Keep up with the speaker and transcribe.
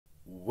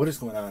What is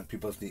going on,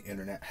 people of the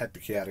internet? Happy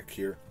Khaotic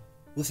here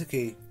with a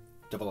K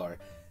double R,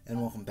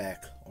 and welcome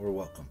back, or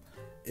welcome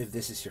if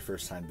this is your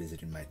first time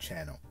visiting my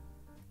channel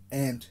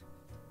and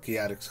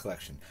Khaotic's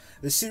collection,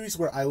 the series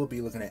where I will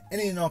be looking at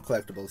any and all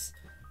collectibles,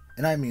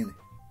 and I mean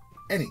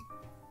any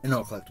and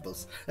all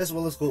collectibles, as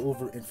well as go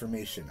over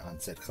information on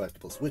said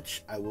collectibles,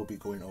 which I will be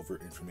going over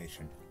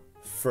information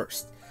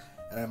first.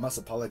 And I must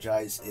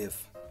apologize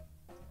if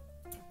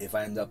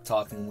I end up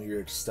talking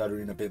weird,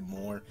 stuttering a bit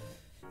more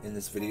in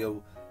this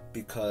video,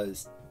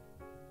 because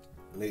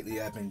lately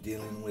I've been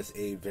dealing with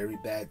a very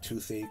bad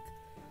toothache.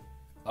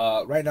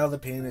 Right now the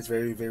pain is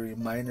very, very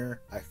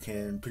minor. I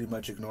can pretty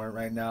much ignore it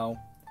right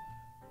now,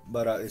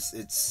 but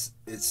it's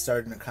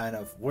starting to kind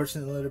of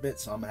worsen a little bit,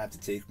 so I'm gonna have to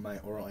take my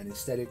oral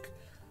anesthetic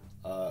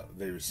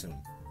very soon.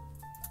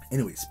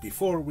 Anyways,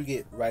 before we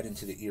get right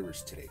into the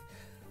ears today,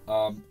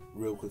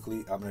 real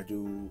quickly, I'm gonna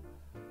do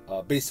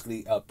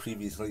basically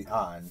previously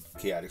on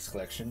Khaotic's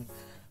collection,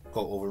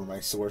 go over my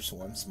source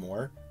once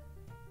more,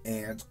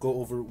 and go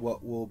over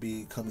what will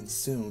be coming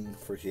soon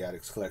for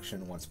Khaotic's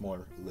collection once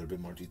more, a little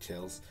bit more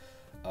details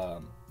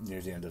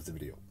near the end of the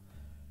video.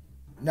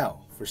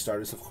 Now, for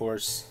starters, of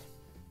course,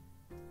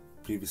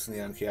 previously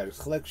on Khaotic's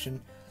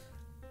collection,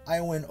 I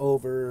went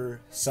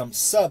over some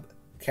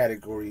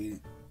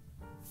subcategory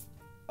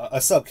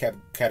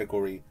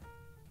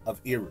of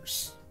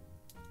errors.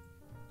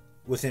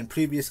 Within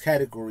previous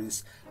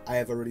categories, I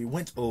have already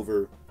went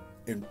over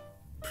in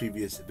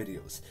previous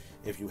videos.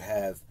 If you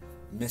have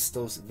missed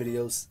those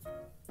videos,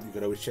 you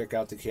could always check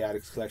out the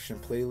Khaotic's collection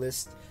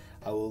playlist.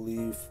 I will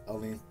leave a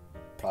link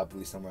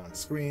probably somewhere on the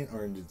screen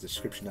or in the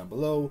description down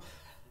below.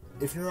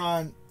 If you're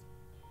on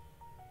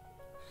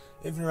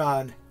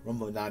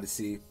Rumble and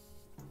Odyssey,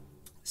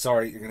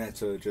 sorry, you're gonna have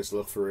to just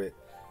look for it.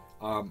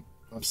 I'm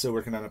still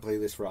working on a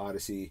playlist for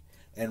Odyssey,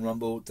 and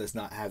Rumble does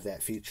not have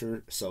that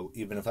feature, so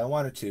even if I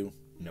wanted to,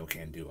 no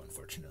can do,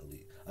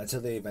 unfortunately, until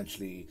they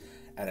eventually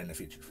add in a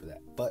feature for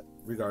that. But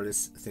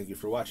regardless, thank you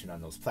for watching on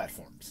those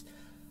platforms.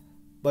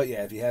 But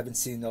yeah, if you haven't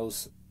seen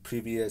those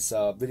previous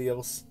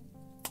videos,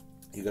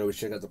 you can always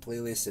check out the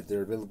playlist if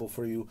they're available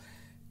for you.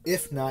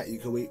 If not, you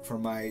can wait for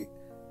my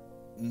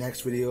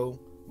next video,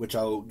 which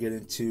I'll get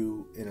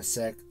into in a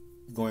sec,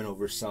 going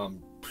over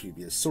some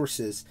previous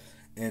sources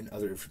and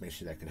other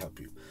information that could help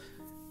you.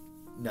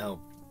 Now,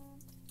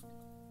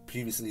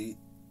 previously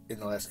in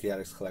the last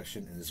Khaotic's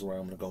collection, and this is where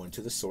I'm going to go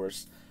into the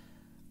source,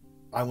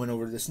 I went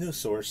over this new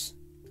source,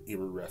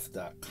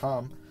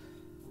 errorref.com,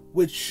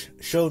 which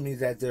showed me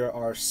that there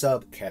are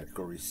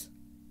subcategories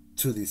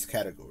to these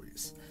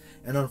categories.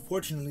 And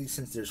unfortunately,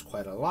 since there's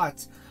quite a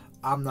lot,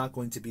 I'm not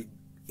going to be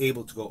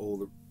able to go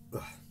over...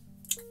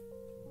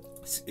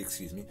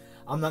 excuse me.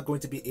 I'm not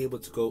going to be able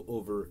to go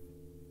over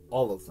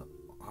all of them.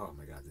 Oh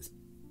my god, this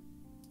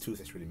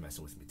tooth is really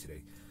messing with me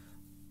today.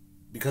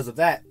 Because of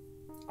that,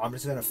 I'm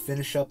just going to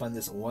finish up on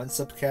this one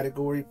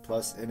subcategory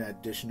plus an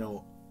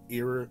additional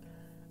error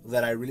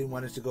that I really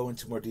wanted to go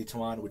into more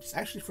detail on, which is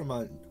actually from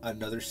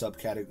another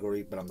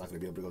subcategory, but I'm not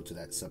going to be able to go to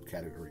that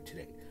subcategory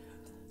today.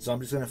 So I'm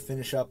just going to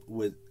finish up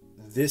with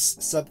this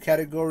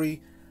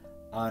subcategory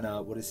on,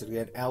 what is it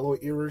again, alloy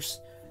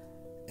errors,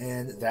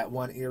 and that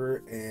one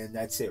error, and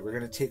that's it. We're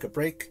going to take a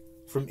break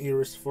from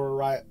errors for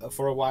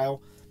a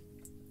while,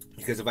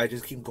 because if I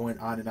just keep going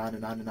on and on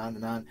and on and on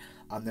and on,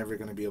 I'm never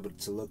going to be able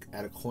to look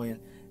at a coin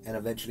and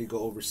eventually go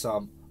over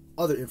some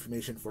other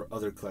information for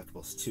other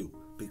collectibles too.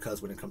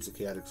 Because when it comes to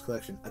Khaotic's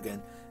collection,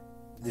 again,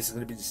 this is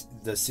going to be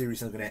the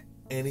series looking at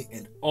any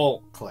and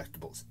all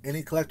collectibles.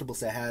 Any collectibles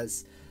that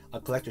has a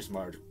collector's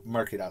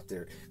market out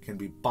there can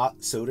be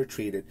bought, sold, or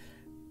traded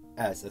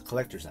as a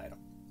collector's item.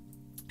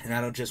 And I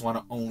don't just want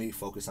to only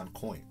focus on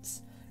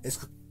coins. It's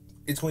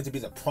going to be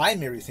the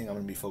primary thing I'm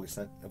going to be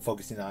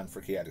focusing on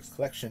for Khaotic's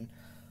collection,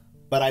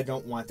 but I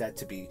don't want that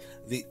to be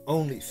the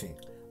only thing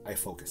I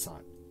focus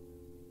on.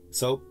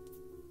 So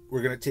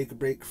we're going to take a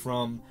break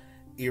from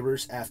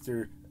errors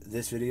after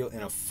this video,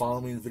 and a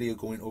following video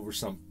going over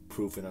some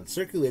proof and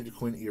uncirculated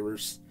coin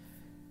errors.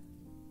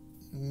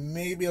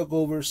 Maybe I'll go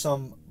over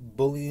some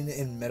bullion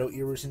and metal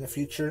errors in the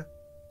future.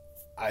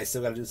 I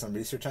still got to do some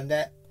research on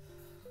that,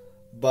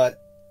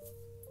 but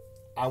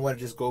I want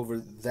to just go over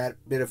that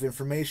bit of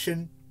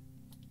information,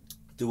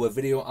 do a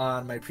video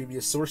on my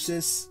previous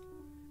sources,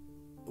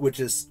 which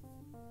is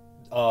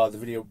the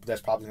video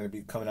that's probably going to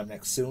be coming up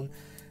next soon,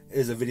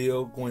 is a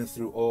video going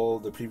through all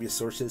the previous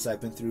sources I've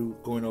been through,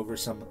 going over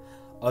some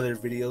other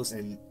videos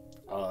and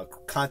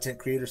content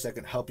creators that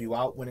can help you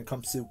out when it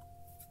comes to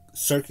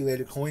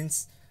circulated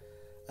coins,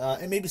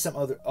 and maybe some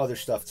other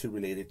stuff too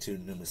related to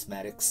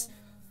numismatics.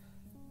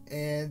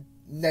 And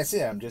that's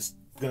it. I'm just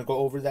gonna go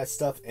over that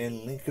stuff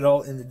and link it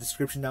all in the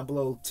description down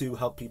below to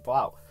help people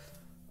out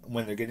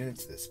when they're getting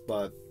into this.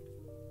 But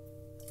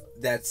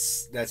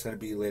that's gonna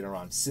be later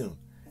on soon.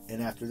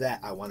 And after that,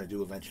 I want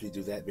to eventually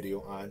do that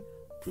video on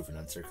proof and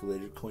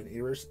uncirculated coin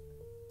errors,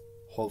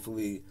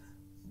 hopefully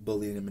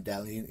bullion and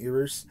medallion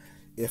errors.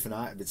 If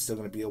not, if it's still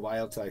going to be a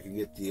while till I can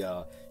get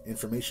the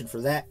information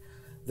for that,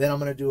 then I'm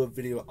going to do a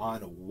video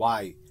on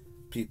why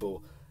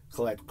people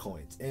collect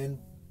coins. And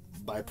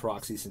by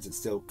proxy, since it's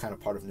still kind of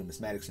part of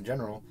numismatics in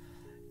general,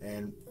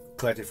 and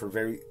collected for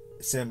very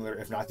similar,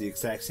 if not the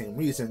exact same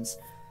reasons,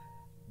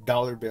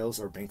 dollar bills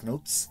or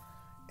banknotes,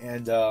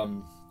 and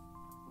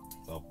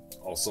well,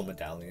 also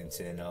medallions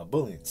and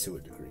bullions to a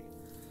degree.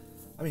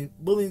 I mean,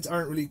 bullions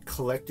aren't really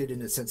collected in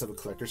the sense of a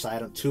collector's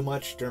item too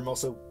much. They're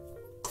also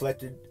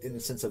collected in the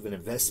sense of an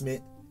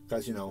investment,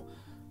 because, you know,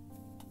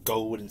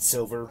 gold and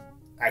silver,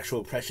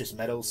 actual precious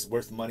metals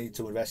worth money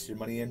to invest your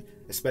money in,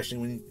 especially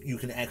when you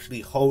can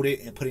actually hold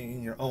it and put it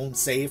in your own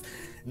safe,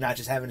 not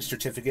just having a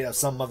certificate of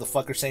some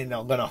motherfucker saying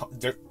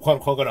they're quote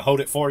unquote gonna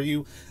hold it for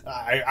you.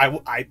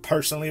 I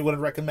personally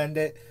wouldn't recommend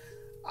it.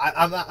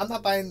 I'm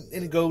not buying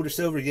any gold or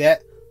silver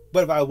yet,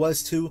 but if I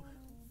was to,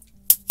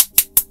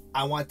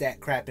 I want that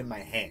crap in my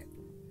hand,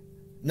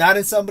 not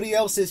in somebody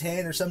else's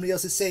hand or somebody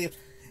else's safe.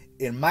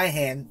 In my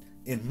hand,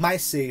 in my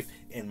safe,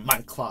 in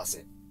my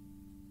closet.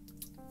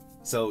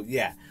 So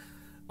yeah,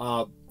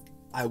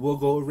 I will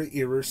go over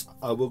errors.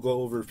 I will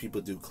go over if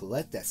people do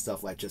collect that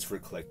stuff, like just for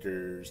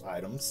collectors'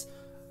 items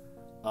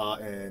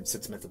and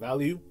sentimental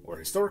value or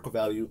historical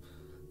value.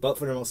 But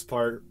for the most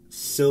part,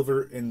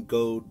 silver and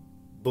gold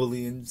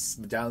bullions,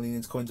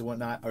 medallions, coins, and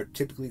whatnot are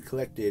typically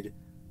collected.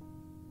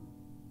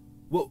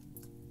 Well,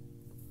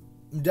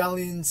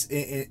 medallions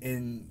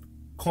and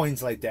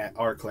coins like that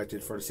are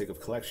collected for the sake of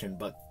collection,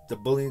 but the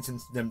bullions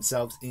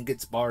themselves,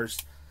 ingots, bars,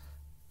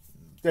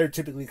 they're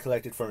typically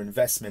collected for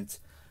investment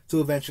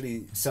to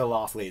eventually sell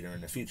off later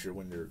in the future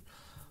when they're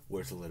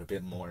worth a little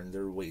bit more in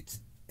their weight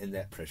in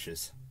that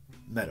precious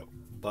metal.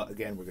 But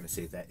again, we're going to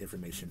save that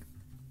information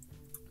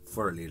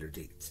for a later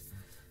date.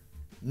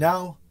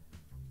 Now,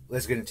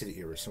 let's get into the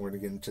errors. And we're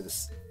going to get into the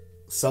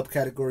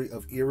subcategory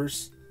of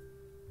errors.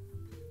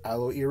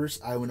 Alloy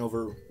errors. I went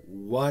over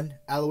one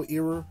alloy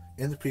error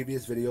in the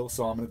previous video,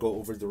 so I'm going to go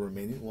over the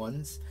remaining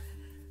ones.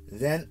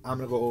 Then I'm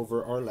going to go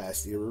over our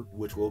last error,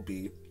 which will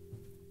be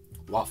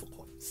waffle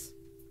coins.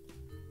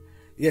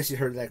 Yes, you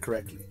heard that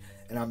correctly.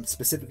 And I'm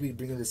specifically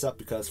bringing this up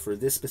because for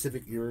this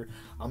specific error,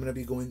 I'm going to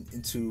be going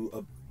into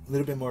a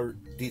little bit more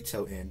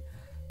detail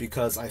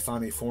because I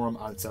found a forum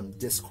on some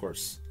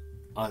discourse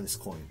on this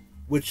coin,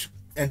 which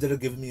ended up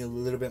giving me a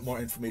little bit more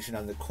information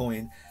on the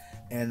coin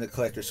and the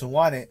collectors who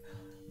want it,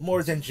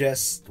 more than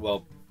just,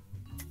 well,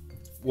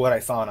 what I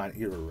found on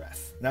Error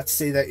Ref. Not to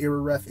say that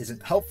Error Ref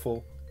isn't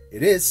helpful,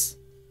 it is,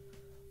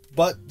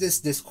 but this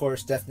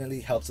discourse definitely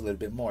helps a little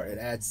bit more. It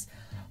adds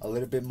a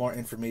little bit more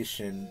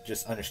information,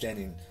 just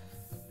understanding,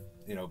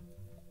 you know,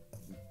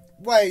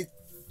 why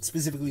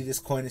specifically this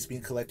coin is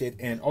being collected,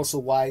 and also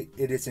why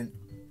it isn't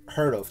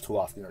heard of too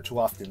often or too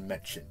often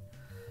mentioned,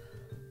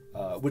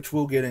 which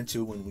we'll get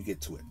into when we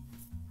get to it.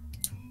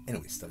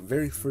 Anyways, the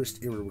very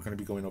first error we're going to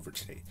be going over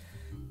today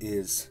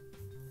is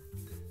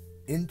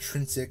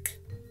intrinsic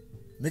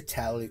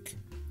metallic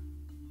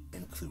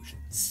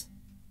inclusions.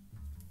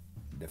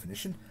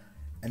 Definition: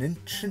 an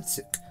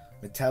intrinsic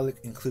metallic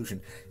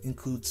inclusion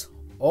includes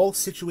all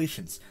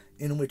situations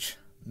in which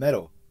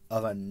metal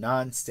of a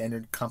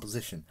non-standard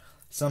composition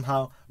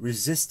somehow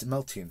resists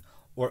melting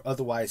or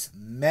otherwise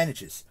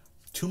manages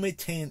to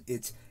maintain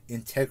its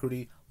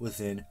integrity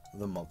within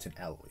the molten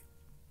alloy.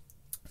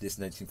 This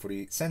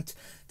 1948 cent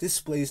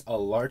displays a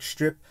large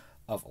strip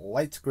of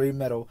light gray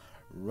metal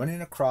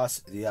running across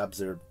the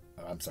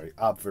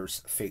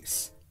obverse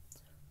face.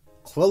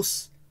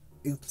 Close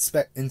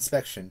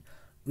inspection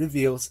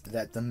reveals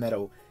that the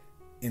metal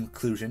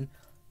inclusion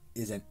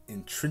is an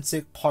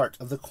intrinsic part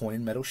of the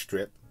coin metal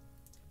strip,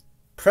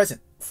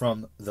 present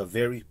from the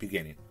very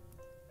beginning.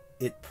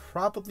 It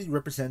probably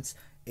represents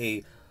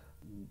a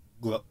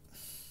globule?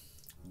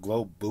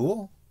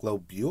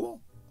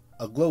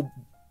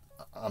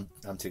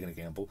 I'm taking a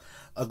gamble.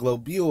 A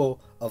globule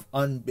of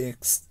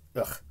unmixed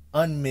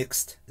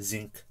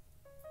zinc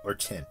or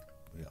tin.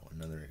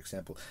 Another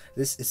example.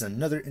 This is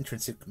another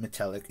intrinsic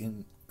metallic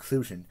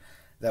inclusion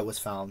that was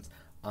found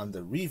on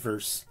the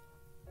reverse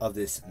of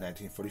this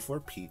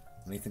 1944p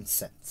Lincoln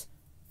cent.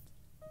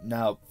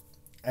 Now,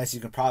 as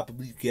you can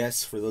probably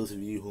guess, for those of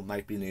you who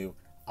might be new,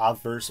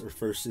 obverse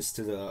refers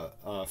to the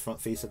front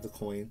face of the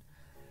coin,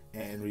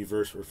 and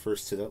reverse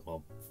refers to the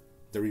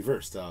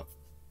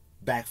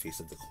back face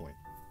of the coin,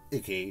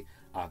 aka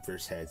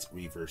obverse heads,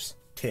 reverse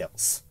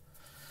tails.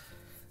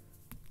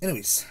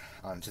 Anyways,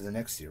 on to the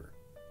next error.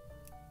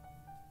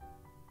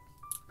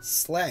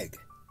 Slag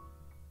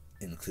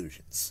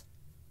inclusions.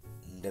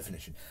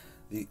 Definition: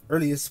 the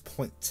earliest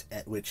point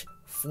at which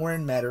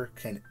foreign matter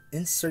can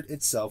insert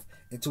itself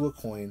into a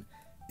coin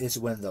is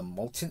when the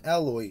molten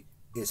alloy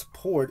is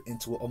poured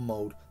into a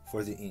mold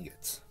for the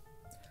ingot.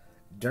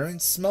 During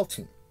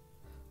smelting,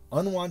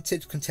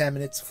 unwanted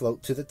contaminants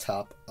float to the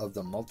top of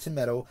the molten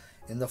metal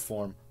in the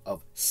form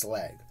of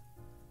slag.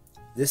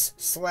 This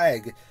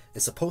slag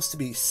is supposed to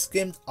be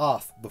skimmed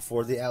off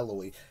before the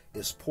alloy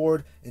is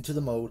poured into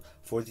the mold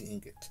for the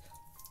ingot.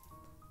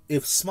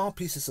 If small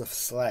pieces of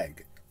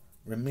slag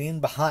remain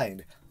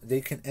behind,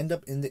 they can end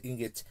up in the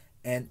ingot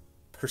and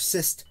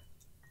persist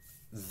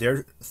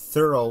their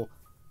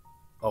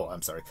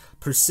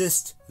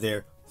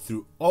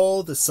through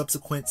all the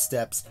subsequent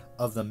steps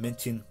of the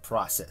minting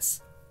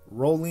process: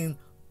 rolling,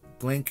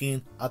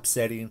 blinking,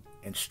 upsetting,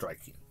 and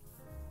striking.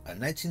 A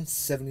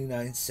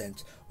 1979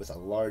 cent with a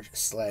large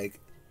slag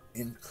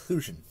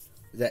inclusion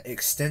that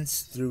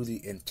extends through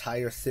the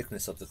entire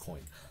thickness of the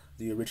coin.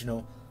 The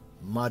original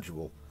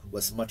module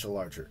was much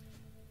larger,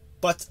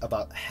 but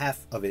about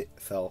half of it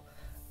fell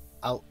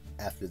out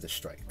after the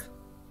strike.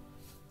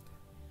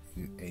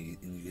 And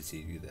you can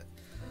see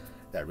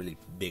that really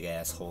big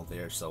ass hole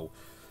there. So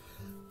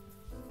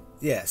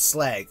yeah,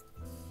 slag.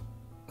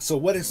 So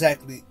what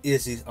exactly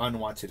is these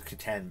unwanted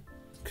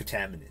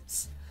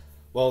contaminants?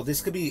 Well,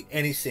 this could be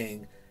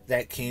anything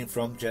that came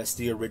from just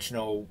the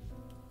original,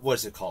 what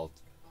is it called,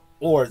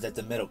 ore that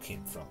the metal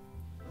came from.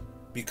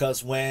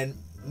 Because when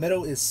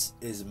metal is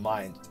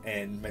mined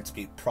and meant to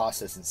be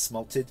processed and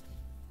smelted,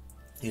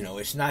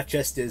 it's not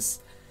just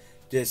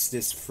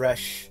this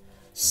fresh,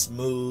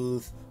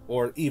 smooth,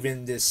 or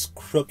even this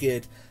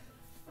crooked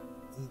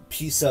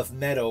piece of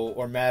metal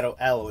or metal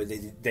alloy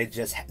that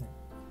just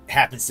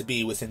happens to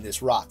be within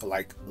this rock,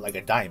 like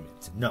a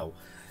diamond. No,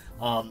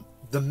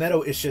 the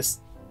metal is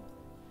just,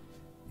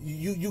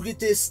 you get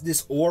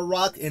this ore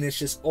rock, and it's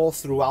just all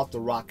throughout the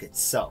rock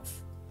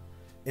itself.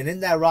 And in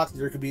that rock,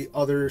 there could be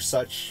other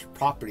such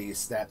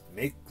properties that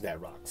make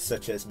that rock,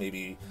 such as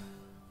maybe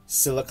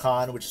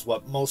silicon, which is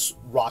what most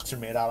rocks are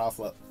made out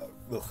of.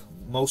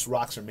 Most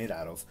rocks are made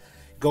out of.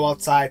 Go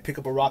outside, pick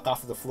up a rock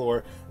off of the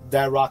floor.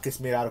 That rock is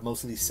made out of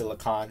mostly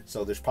silicon,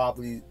 so there's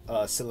probably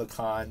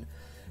silicon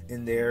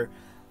in there.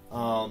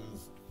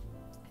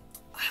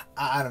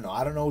 I don't know.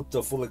 I don't know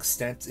the full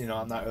extent.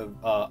 I'm not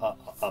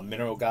a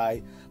mineral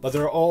guy, but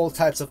there are all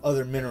types of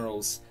other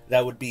minerals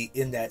that would be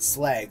in that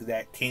slag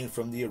that came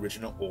from the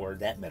original ore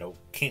that metal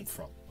came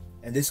from.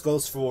 And this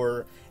goes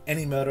for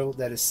any metal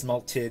that is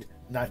smelted,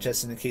 not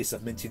just in the case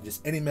of minting,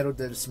 just any metal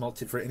that is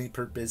smelted for any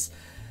purpose.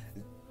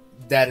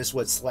 That is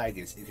what slag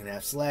is. You can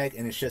have slag,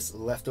 and it's just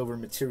leftover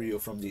material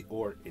from the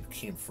ore it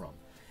came from.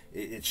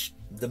 It's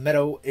the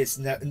metal is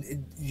not.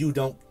 You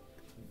don't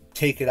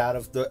take it out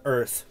of the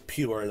earth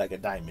pure like a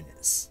diamond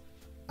is.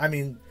 I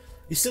mean,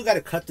 you still got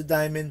to cut the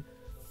diamond,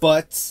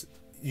 but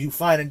you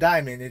find a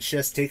diamond, it's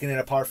just taking it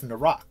apart from the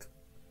rock.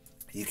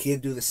 You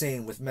can't do the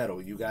same with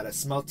metal. You got to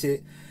smelt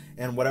it,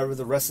 and whatever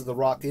the rest of the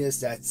rock is,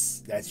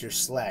 that's your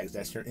slags,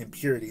 that's your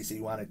impurities that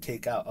you want to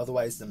take out.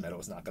 Otherwise, the metal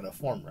is not going to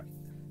form right.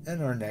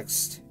 And our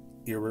next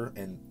era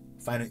and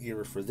final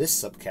era for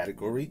this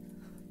subcategory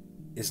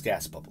is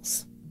gas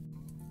bubbles.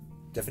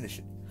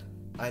 Definition: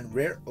 on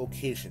rare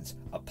occasions,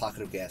 a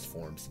pocket of gas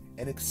forms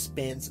and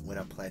expands when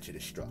a planchet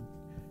is struck.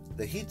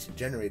 The heat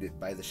generated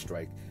by the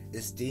strike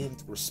is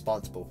deemed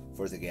responsible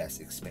for the gas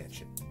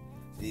expansion.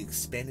 The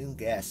expanding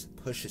gas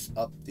pushes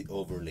up the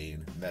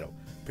overlaying metal,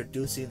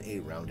 producing a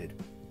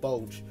rounded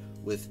bulge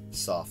with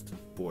soft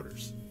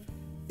borders.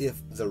 If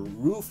the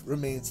roof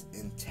remains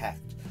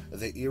intact,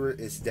 the era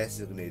is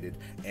designated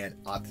an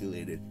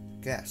oculated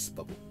gas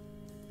bubble.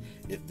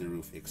 If the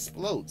roof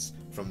explodes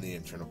from the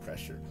internal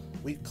pressure,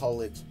 we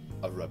call it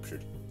a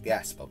ruptured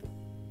gas bubble.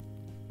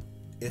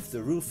 If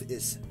the roof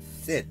is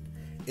thin,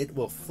 it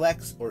will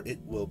flex, or it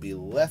will be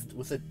left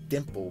with a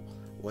dimple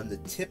when the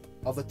tip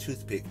of a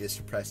toothpick is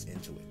pressed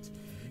into it.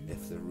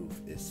 If the roof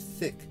is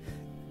thick,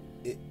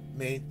 it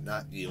may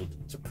not yield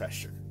to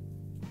pressure.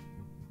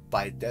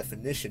 By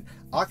definition,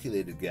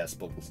 oculated gas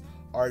bubbles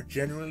are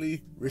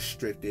generally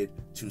restricted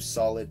to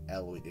solid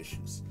alloy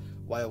issues.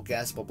 While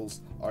gas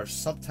bubbles are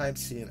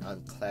sometimes seen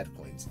on clad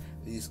coins,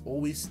 these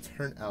always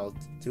turn out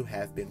to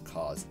have been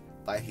caused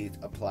by heat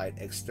applied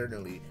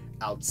externally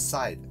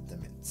outside the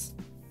mints.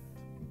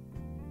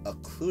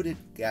 Occluded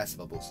gas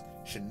bubbles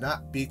should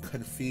not be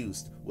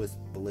confused with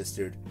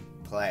blistered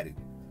plating,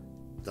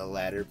 the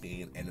latter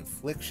being an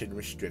infliction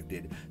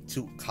restricted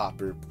to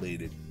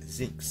copper-plated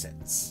zinc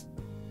cents.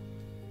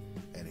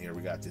 And here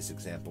we got this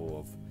example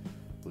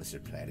of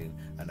blistered plating,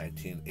 a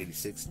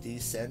 1986 D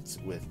cent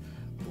with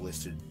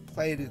blistered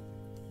plating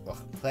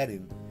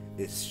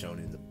is shown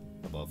in the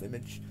above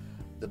image.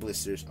 The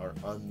blisters are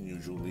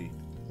unusually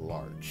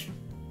large.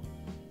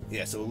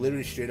 Yeah, so it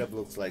literally straight up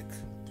looks like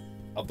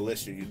a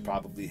blister you'd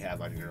probably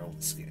have on your own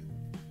skin,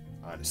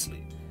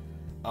 honestly.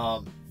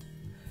 And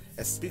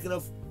speaking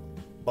of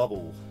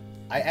bubble,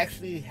 I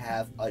actually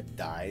have a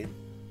dime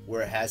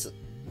where it has,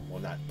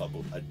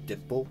 a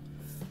dimple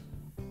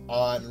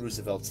on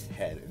Roosevelt's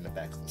head in the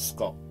back of the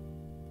skull.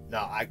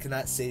 Now, I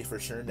cannot say for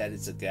sure that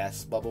it's a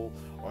gas bubble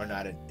or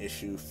not an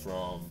issue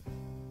from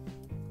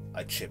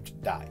a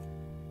chipped die,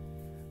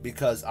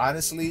 because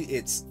honestly,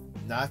 it's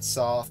not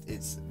soft,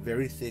 it's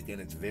very thick, and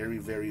it's very,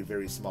 very,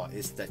 very small.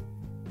 It's the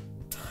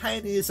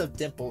tiniest of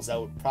dimples that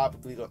would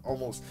probably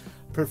almost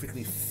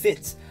perfectly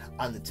fit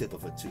on the tip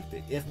of a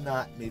toothpick, if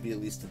not maybe at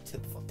least the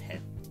tip of a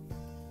pen.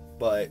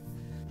 But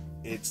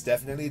it's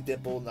definitely a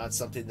dimple, not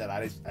something that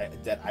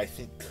I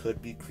think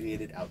could be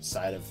created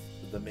outside of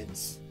the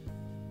mints.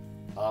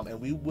 And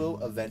we will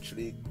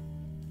eventually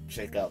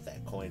check out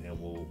that coin, and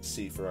we'll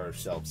see for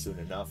ourselves soon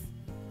enough.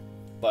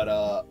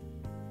 But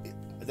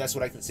That's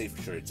what I can say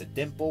for sure. It's a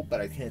dimple, but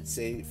I can't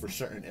say for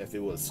certain if it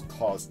was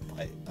caused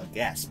by a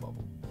gas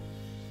bubble.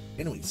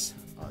 Anyways,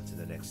 on to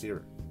the next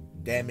era.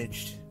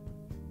 Damaged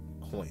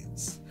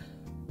coins.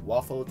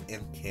 Waffled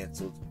and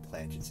canceled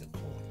planchets and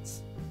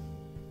coins.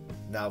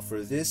 Now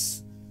for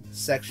this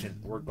section,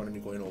 we're going to be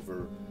going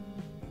over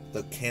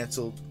the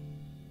canceled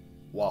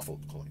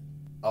waffled coin.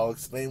 I'll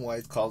explain why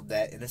it's called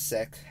that in a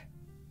sec.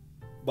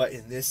 But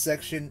in this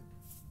section,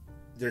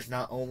 there's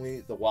not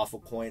only the waffle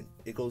coin,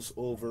 it goes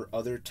over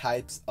other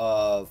types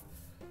of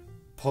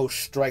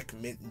post-strike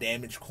mint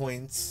damage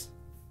coins,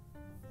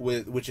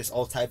 which is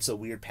all types of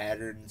weird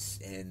patterns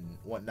and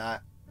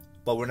whatnot.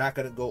 But we're not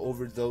going to go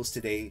over those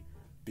today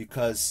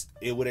because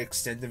it would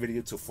extend the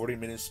video to 40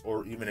 minutes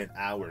or even an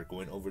hour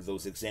going over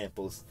those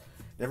examples.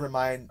 Never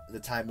mind the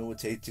time it would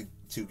take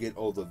to get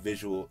all the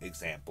visual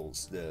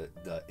examples, the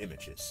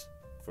images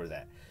for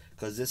that.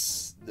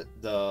 Because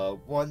the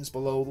ones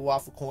below the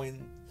waffle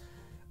coin,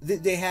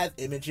 they have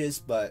images,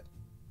 but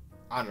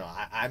I don't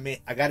know.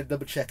 I got to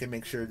double check and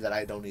make sure that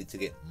I don't need to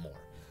get more.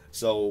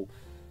 So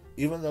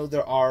even though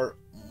there are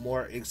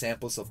more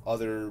examples of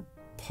other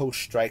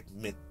post-strike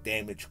mint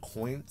damage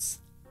coins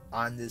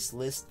on this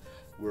list,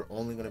 we're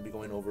only going to be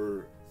going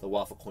over the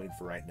waffle coin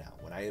for right now.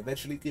 When I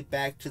eventually get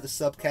back to the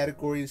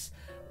subcategories,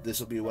 this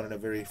will be one of the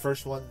very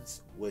first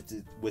ones with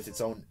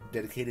its own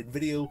dedicated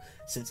video,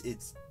 since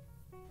it's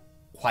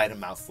quite a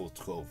mouthful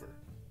to go over.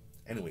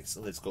 Anyways,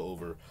 so let's go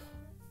over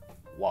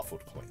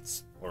waffled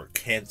coins, or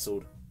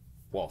canceled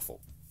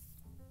waffle.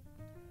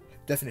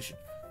 Definition: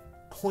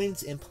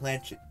 coins and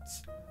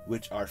planchets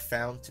which are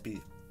found to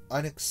be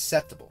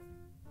unacceptable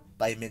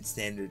by mint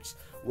standards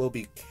will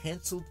be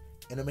canceled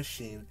in a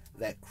machine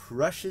that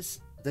crushes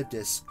the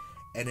disc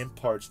and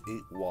imparts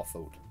a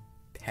waffled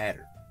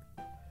pattern.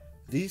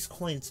 These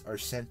coins are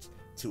sent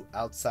to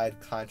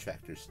outside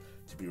contractors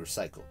to be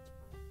recycled.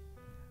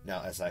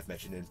 Now, as I've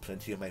mentioned in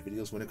plenty of my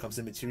videos, when it comes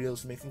to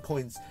materials making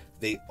coins,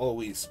 they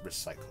always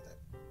recycle them.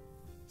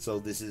 So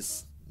this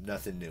is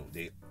nothing new.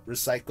 They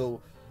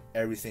recycle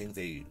everything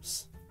they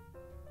use.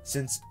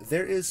 Since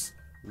there is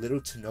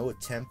little to no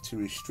attempt to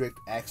restrict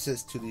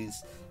access to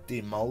these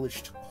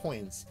demolished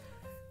coins,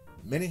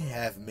 many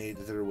have made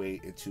their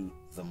way into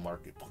the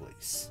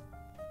marketplace.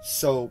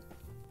 So,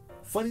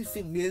 funny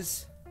thing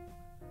is,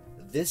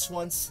 this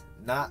one's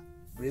not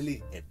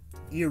really an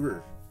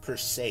error per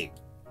se.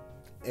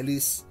 At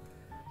least,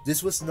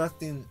 this was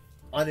nothing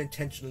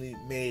unintentionally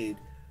made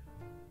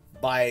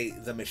by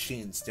the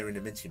machines during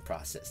the minting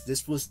process.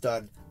 This was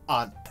done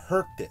on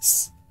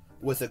purpose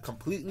with a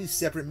completely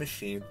separate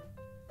machine,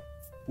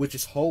 which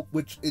its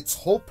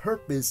whole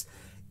purpose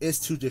is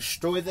to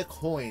destroy the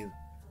coin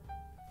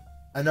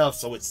enough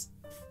so it's,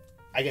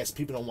 I guess,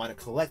 people don't want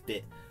to collect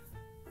it,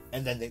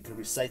 and then they can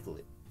recycle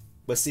it.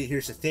 But see,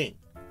 here's the thing: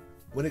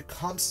 when it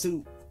comes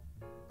to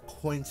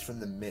coins from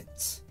the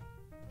mint,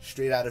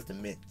 straight out of the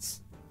mint,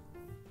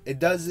 it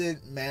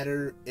doesn't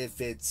matter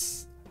if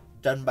it's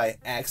done by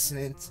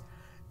accident,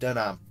 done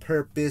on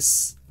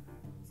purpose.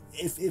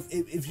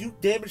 If you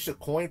damage the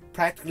coin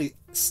practically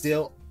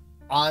still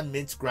on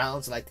mint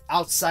grounds, like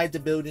outside the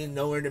building,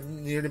 nowhere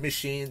near the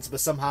machines,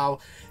 but somehow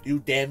you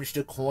damage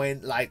the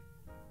coin, like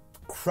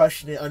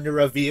crushing it under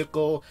a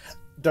vehicle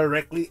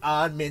directly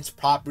on mint's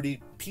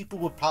property, people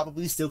will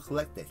probably still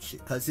collect that shit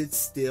because it's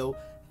still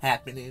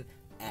happening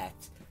at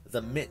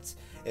the mint.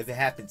 If it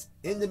happens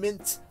in the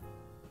mint,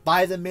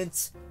 by the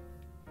mint,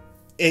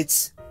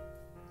 it's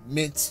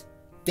mint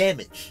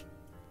damage.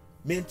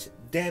 Mint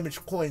damage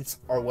coins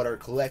are what are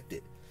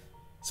collected.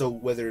 So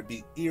whether it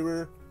be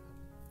error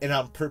and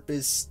on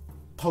purpose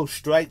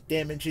post-strike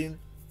damaging,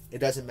 it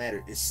doesn't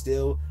matter. It's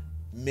still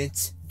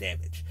mint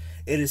damage.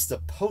 It is the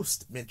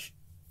post-mint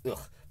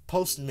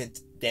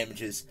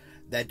damages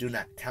that do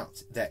not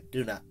count, that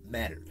do not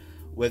matter.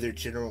 Whether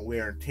general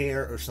wear and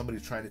tear or somebody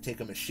trying to take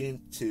a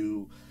machine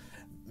to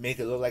make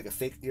it look like a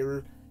fake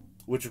error,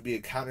 which would be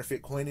a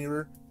counterfeit coin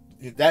error,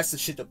 that's the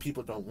shit that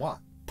people don't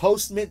want.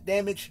 Post-mint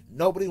damage,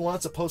 nobody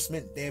wants a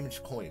post-mint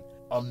damage coin.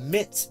 A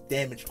mint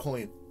damage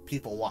coin,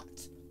 people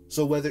want.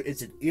 So whether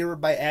it's an error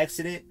by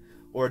accident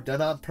or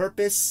done on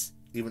purpose,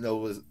 even though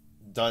it was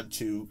done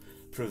to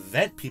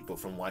prevent people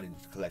from wanting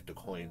to collect a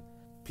coin,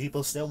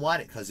 people still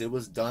want it because it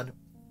was done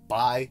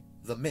by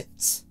the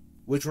mints.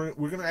 Which we're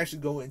going to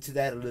actually go into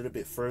that a little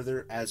bit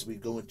further as we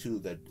go into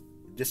the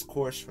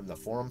discourse from the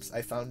forums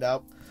I found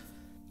out.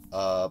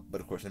 But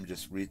of course, let me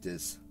just read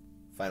this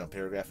final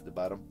paragraph at the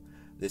bottom.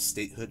 This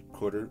statehood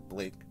quarter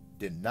blank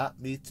did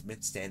not meet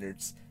mint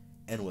standards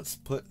and was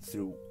put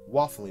through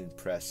waffling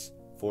press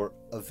for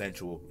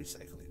eventual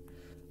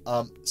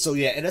recycling. So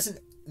yeah, it doesn't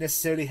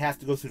necessarily have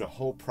to go through the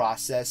whole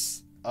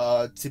process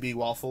to be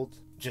waffled.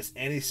 Just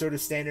any sort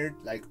of standard,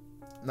 like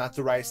not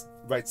the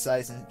right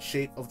size and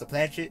shape of the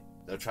planchet,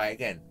 they'll try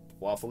again.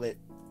 Waffle it,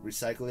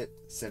 recycle it,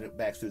 send it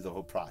back through the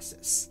whole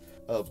process.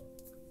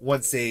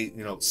 Once they,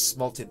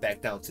 smelt it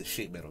back down to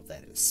sheet metal,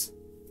 that is.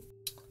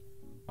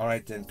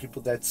 Alright then,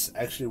 people, that's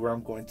actually where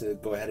I'm going to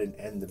go ahead and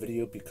end the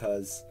video,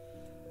 because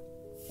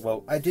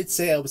well, I did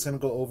say I was going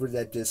to go over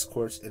that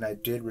discourse, and I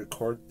did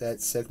record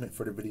that segment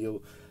for the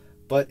video,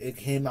 but it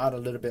came out a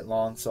little bit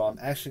long, so I'm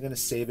actually going to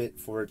save it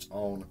for its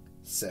own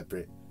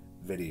separate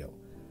video.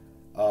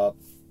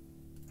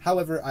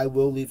 However, I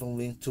will leave a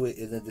link to it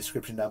in the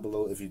description down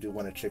below if you do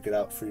want to check it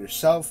out for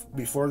yourself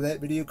before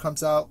that video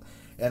comes out,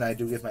 and I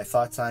do give my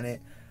thoughts on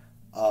it.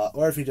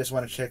 Or if you just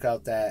want to check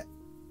out that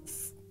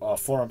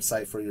forum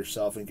site for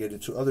yourself and get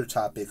into other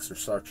topics or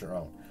start your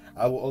own.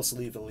 I will also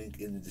leave a link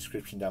in the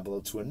description down below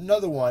to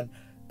another one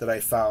that I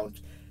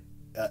found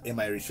in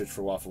my research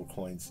for waffle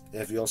coins,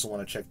 if you also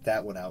want to check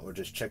that one out, or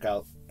just check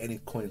out any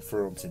coin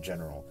forums in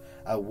general.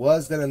 I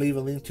was going to leave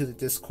a link to the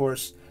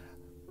discourse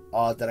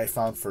that I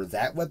found for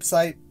that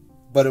website,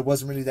 but it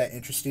wasn't really that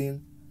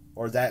interesting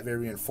or that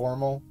very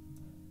informal.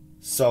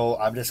 So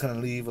I'm just going to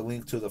leave a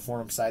link to the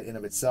forum site in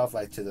of itself,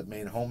 like to the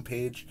main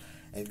homepage,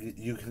 and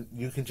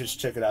you can just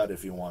check it out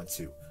if you want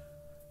to.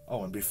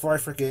 Oh, and before I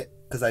forget,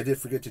 because I did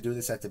forget to do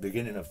this at the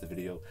beginning of the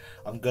video,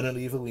 I'm going to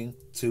leave a link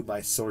to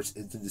my source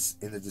in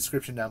the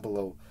description down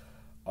below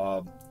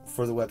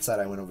for the website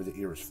I went over the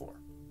ears for.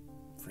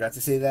 Forgot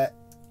to say that.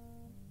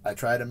 I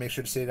try to make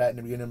sure to say that in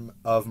the beginning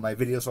of my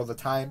videos all the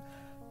time,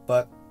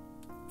 but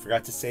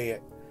forgot to say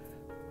it.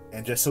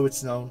 And just so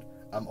it's known,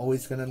 I'm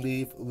always going to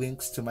leave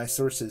links to my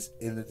sources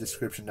in the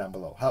description down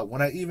below. Hell,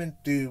 when I even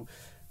do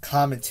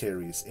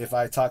commentaries, if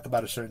I talk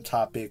about a certain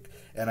topic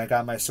and I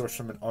got my source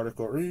from an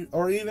article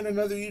or even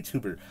another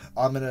YouTuber,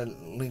 I'm going to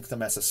link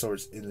them as a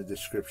source in the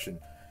description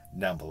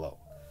down below.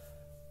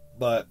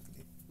 But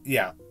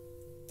yeah,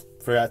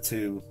 forgot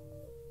to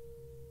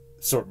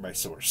sort my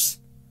source.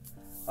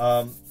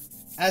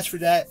 As for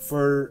that,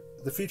 for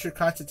the future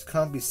content to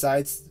come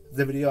besides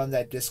the video on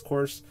that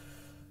discourse,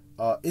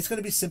 it's going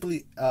to be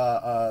simply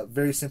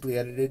very simply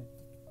edited,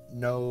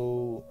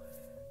 no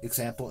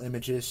example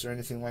images or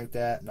anything like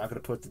that. I'm not going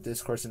to put the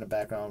discourse in the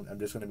background. I'm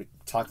just going to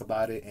talk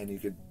about it, and you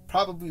could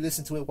probably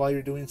listen to it while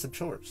you're doing some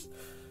chores.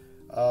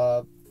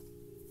 But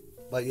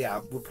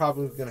yeah, we're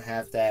probably going to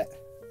have that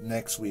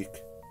next week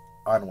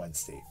on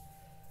Wednesday.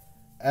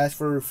 As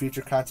for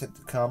future content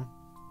to come,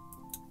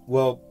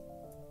 well,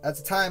 at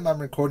the time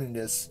I'm recording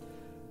this,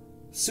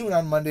 soon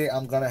on Monday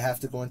I'm going to have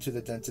to go into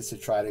the dentist to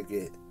try to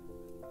get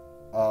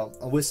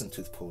a wisdom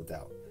tooth pulled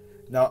out.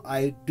 Now,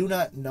 I do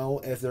not know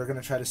if they're going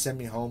to try to send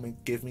me home and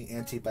give me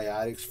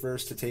antibiotics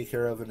first to take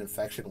care of an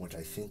infection, which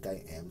I think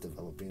I am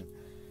developing,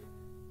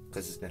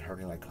 because it's been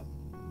hurting like a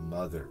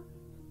mother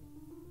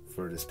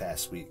for this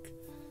past week.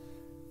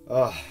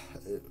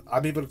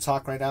 I'm able to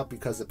talk right now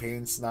because the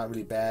pain's not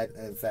really bad.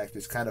 In fact,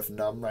 it's kind of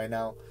numb right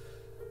now.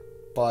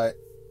 But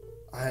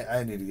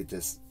I need to get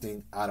this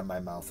thing out of my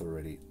mouth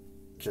already.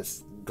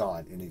 Just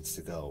gone. It needs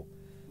to go.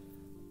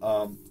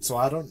 So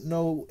I don't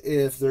know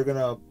if they're going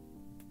to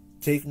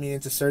take me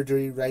into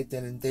surgery right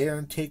then and there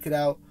and take it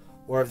out,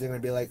 or if they're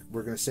going to be like,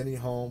 we're going to send you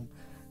home,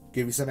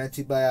 give you some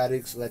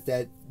antibiotics, let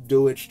that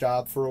do its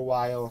job for a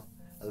while,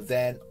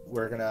 then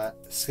we're going to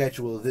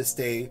schedule this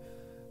day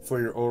for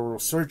your oral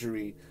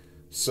surgery,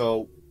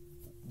 so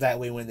that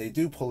way when they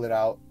do pull it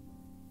out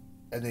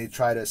and they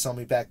try to sew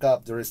me back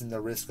up, there isn't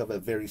the risk of a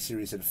very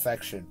serious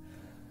infection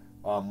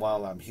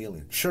while I'm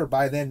healing. Sure,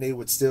 by then they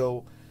would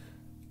still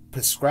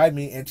prescribe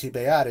me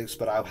antibiotics,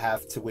 but I'll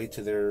have to wait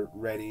till they're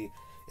ready.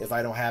 If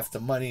I don't have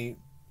the money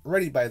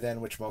ready by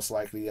then, which most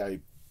likely I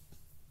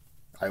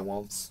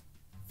won't,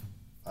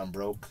 I'm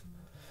broke,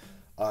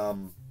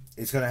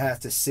 it's going to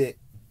have to sit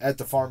at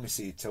the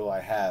pharmacy till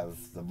I have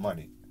the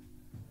money.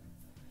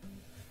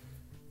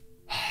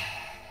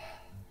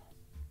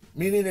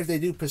 Meaning if they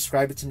do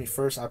prescribe it to me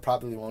first, I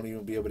probably won't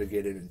even be able to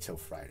get it until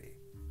Friday.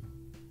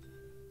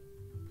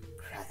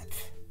 Crap.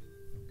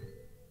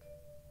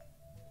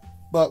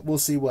 But we'll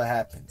see what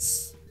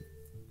happens.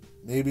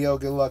 Maybe I'll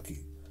get lucky.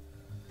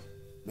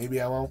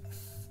 Maybe I won't.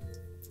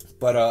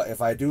 But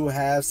if I do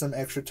have some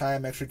extra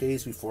time, extra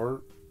days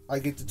before I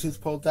get the tooth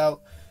pulled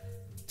out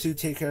to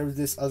take care of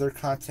this other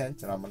content,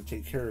 then I'm going to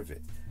take care of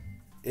it.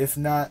 If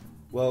not,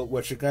 well,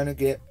 what you're going to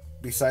get,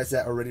 besides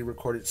that already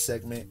recorded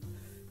segment,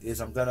 is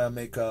I'm going to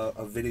make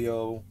a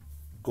video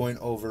going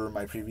over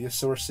my previous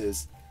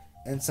sources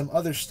and some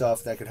other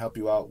stuff that can help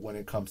you out when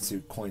it comes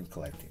to coin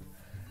collecting.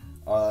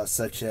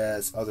 Such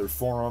as other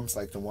forums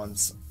like the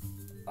ones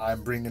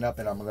I'm bringing up,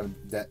 and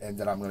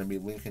that I'm gonna be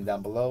linking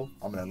down below.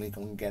 I'm gonna link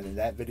them again in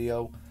that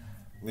video.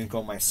 Link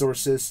on my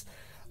sources.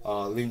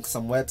 Link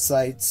some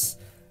websites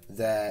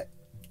that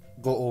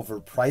go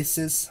over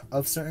prices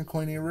of certain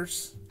coin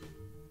errors.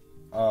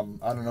 I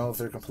don't know if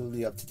they're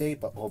completely up to date,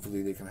 but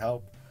hopefully they can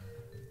help.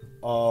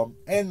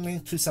 And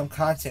link to some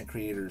content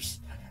creators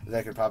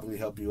that can probably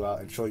help you out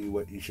and show you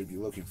what you should be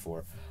looking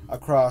for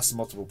across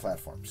multiple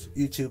platforms: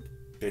 YouTube,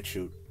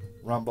 BitChute,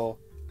 Rumble,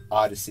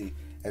 Odyssey,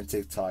 and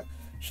TikTok.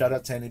 Shout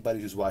out to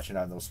anybody who's watching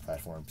on those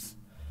platforms.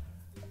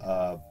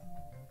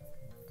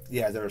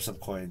 Yeah, there are some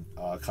coin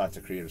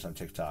content creators on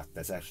TikTok.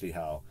 That's actually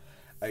how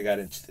I got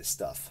into this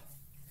stuff.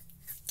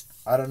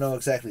 I don't know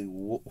exactly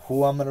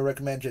who I'm going to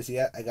recommend just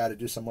yet. I got to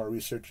do some more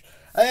research.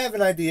 I have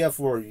an idea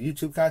for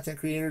YouTube content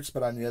creators,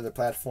 but on the other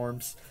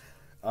platforms,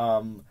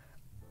 I'm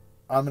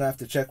I'm gonna have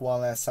to check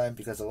one last time,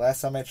 because the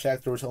last time I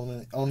checked, there was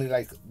only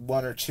like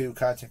 1 or 2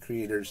 content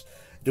creators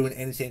doing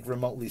anything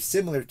remotely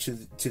similar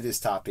to this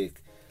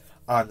topic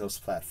on those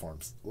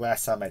platforms.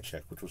 Last time I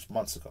checked, which was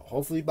months ago.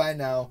 Hopefully by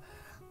now,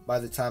 by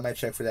the time I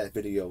check for that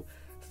video,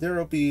 there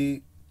will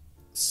be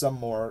some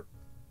more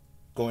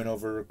going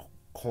over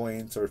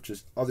coins or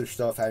just other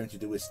stuff having to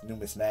do with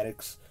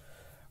numismatics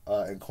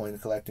and coin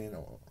collecting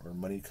or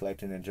money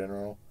collecting in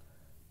general.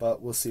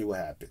 But we'll see what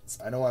happens.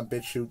 I know on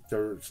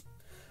BitChute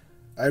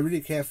I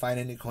really can't find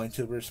any coin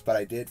tubers, but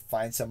I did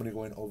find somebody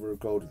going over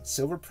gold and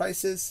silver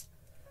prices.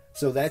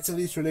 So that's at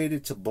least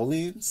related to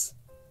bullions.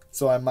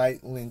 So I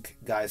might link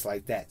guys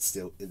like that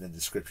still in the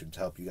description to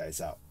help you guys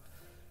out.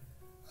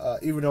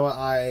 Even though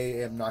I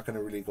am not going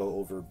to really go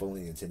over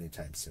bullions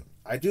anytime soon.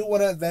 I do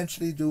want to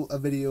eventually do a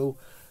video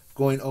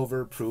going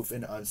over proof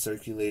and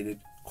uncirculated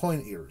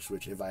coin ears,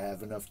 which if I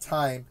have enough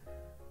time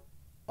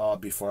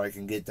before I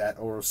can get that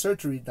oral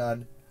surgery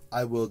done,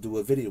 I will do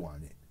a video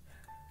on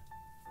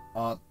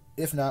it.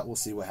 If not, we'll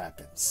see what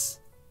happens.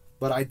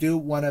 But I do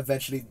want to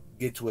eventually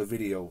get to a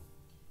video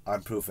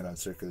on proof and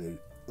uncirculated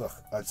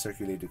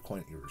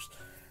coin ears,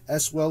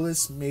 as well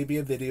as maybe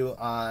a video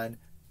on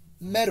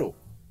metal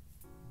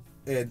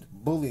and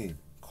bullion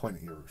coin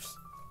ears.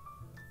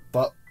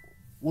 But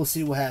we'll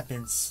see what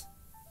happens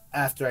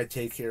after I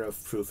take care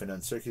of proof and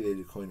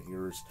uncirculated coin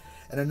ears.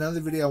 And another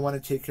video I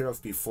want to take care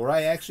of before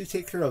I actually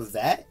take care of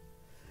that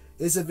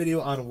is a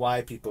video on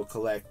why people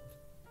collect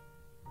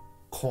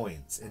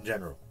coins in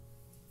general.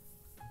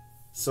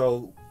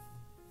 So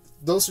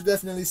those are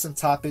definitely some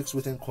topics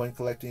within coin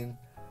collecting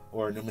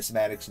or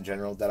numismatics in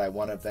general that I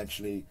want to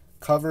eventually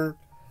cover.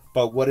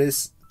 But what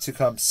is to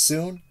come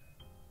soon,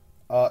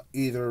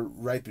 either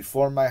right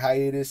before my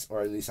hiatus,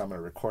 or at least I'm going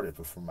to record it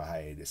before my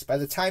hiatus. By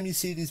the time you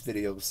see these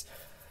videos,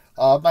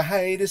 my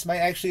hiatus might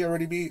actually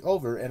already be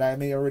over and I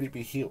may already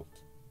be healed.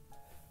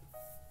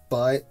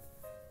 But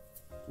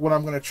what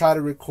I'm going to try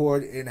to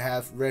record and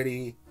have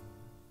ready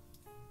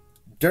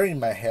during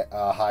my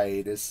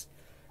hiatus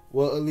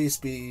will at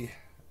least be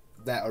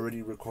that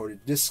already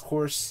recorded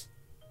discourse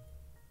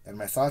and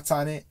my thoughts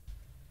on it,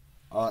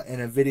 and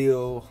a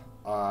video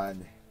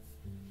on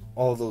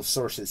all those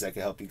sources that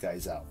can help you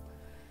guys out.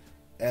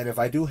 And if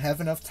I do have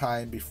enough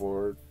time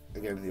before,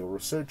 again, the oral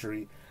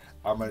surgery,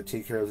 I'm going to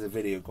take care of the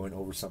video going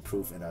over some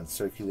proof and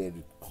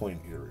uncirculated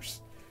coin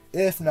ears.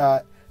 If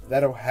not,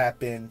 that'll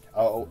happen,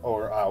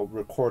 or I'll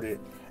record it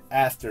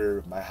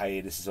after my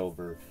hiatus is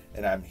over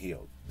and I'm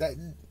healed. That,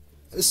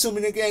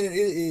 assuming again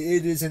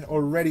it isn't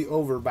already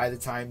over by the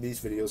time these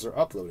videos are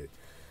uploaded.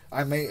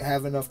 I may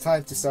have enough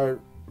time to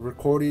start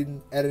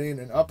recording, editing,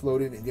 and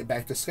uploading and get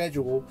back to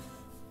schedule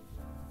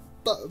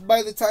but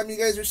by the time you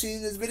guys are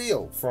seeing this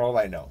video, for all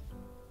I know.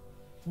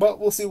 But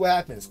we'll see what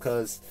happens,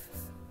 because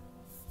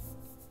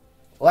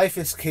life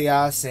is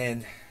chaos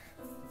and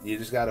you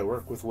just gotta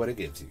work with what it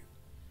gives you.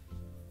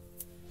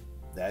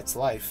 That's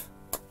life.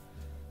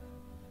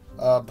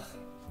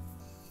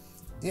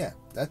 Yeah,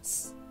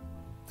 that's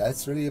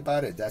really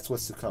about it. That's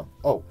what's to come.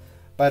 Oh,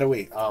 by the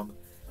way,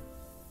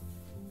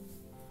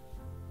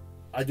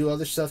 I do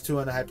other stuff too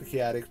on the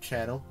Hyperchaotic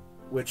channel,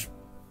 which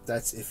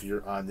that's if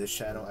you're on this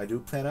channel. I do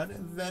plan on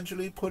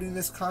eventually putting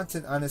this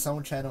content on its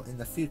own channel in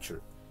the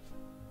future,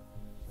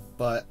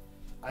 but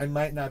I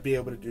might not be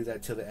able to do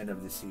that till the end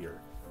of this year.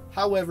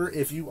 However,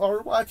 if you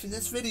are watching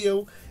this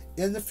video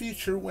in the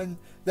future when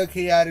the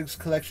Khaotic's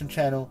collection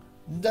channel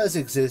does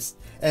exist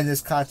and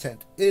this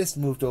content is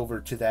moved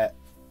over to that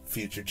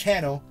future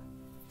channel,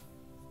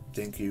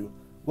 thank you,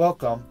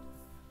 welcome.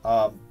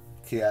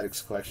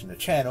 Khaotic's collection, the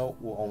channel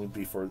will only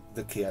be for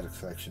the Khaotic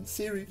collection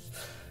series.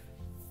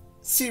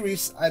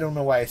 I don't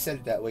know why I said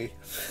it that way.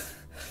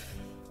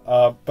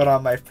 But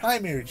on my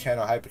primary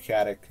channel,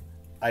 Hyperchaotic,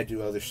 I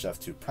do other stuff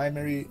too.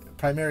 Primarily,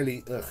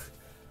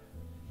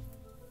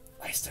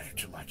 I started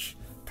too much.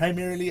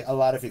 Primarily a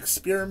lot of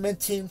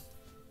experimenting,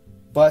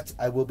 but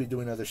I will be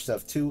doing other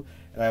stuff too,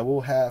 and I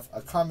will have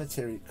a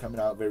commentary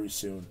coming out very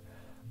soon,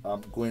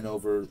 going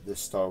over the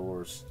Star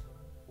Wars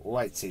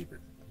lightsaber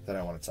that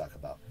I want to talk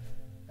about,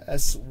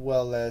 as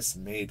well as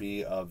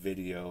maybe a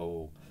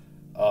video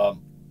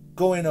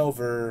going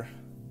over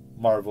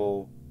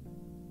Marvel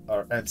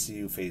or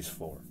MCU Phase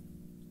 4.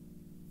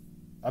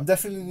 I'm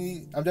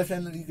definitely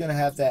gonna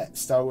have that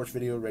Star Wars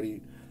video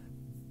ready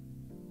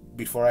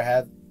before I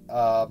have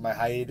my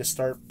hiatus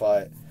start,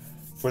 but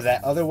for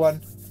that other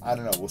one, I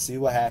don't know. We'll see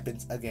what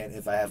happens. Again,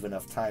 if I have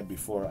enough time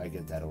before I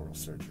get that oral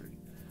surgery.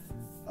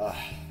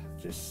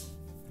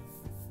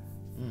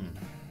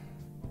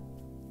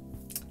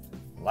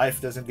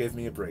 Life doesn't give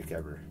me a break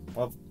ever.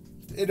 Well,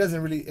 it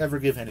doesn't really ever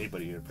give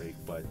anybody a break,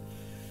 but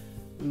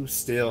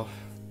still.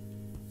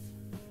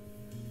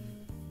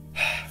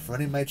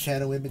 Running my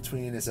channel in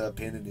between is a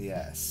pain in the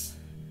ass.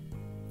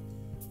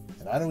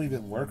 And I don't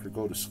even work or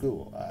go to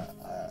school.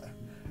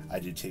 I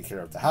do take care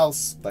of the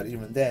house, but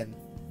even then,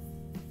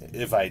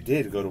 if I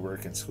did go to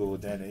work and school,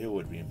 then it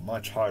would be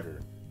much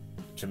harder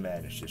to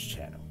manage this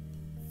channel.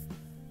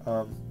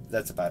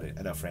 That's about it.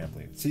 Enough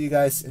rambling. See you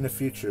guys in the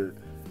future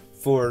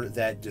for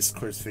that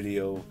discourse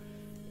video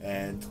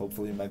and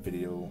hopefully my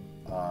video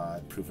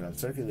on proving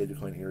uncirculated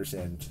coin errors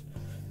and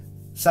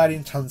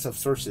citing tons of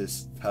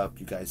sources to help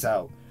you guys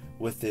out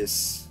with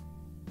this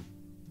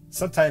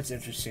sometimes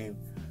interesting,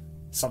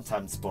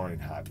 sometimes boring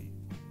hobby.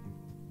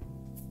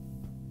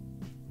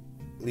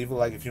 Leave a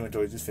like if you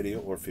enjoyed this video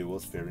or if it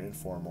was very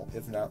informal.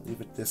 If not, leave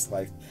a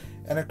dislike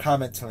and a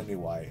comment telling me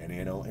why. And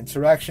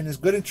interaction is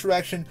good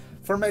interaction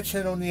for my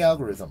channel and the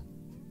algorithm.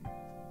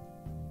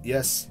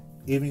 Yes,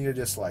 even your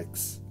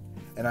dislikes.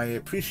 And I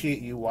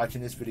appreciate you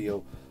watching this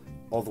video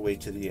all the way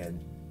to the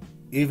end.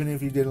 Even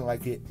if you didn't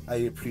like it, I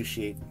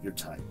appreciate your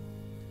time.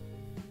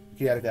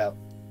 Khaotic out.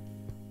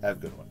 Have a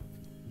good one.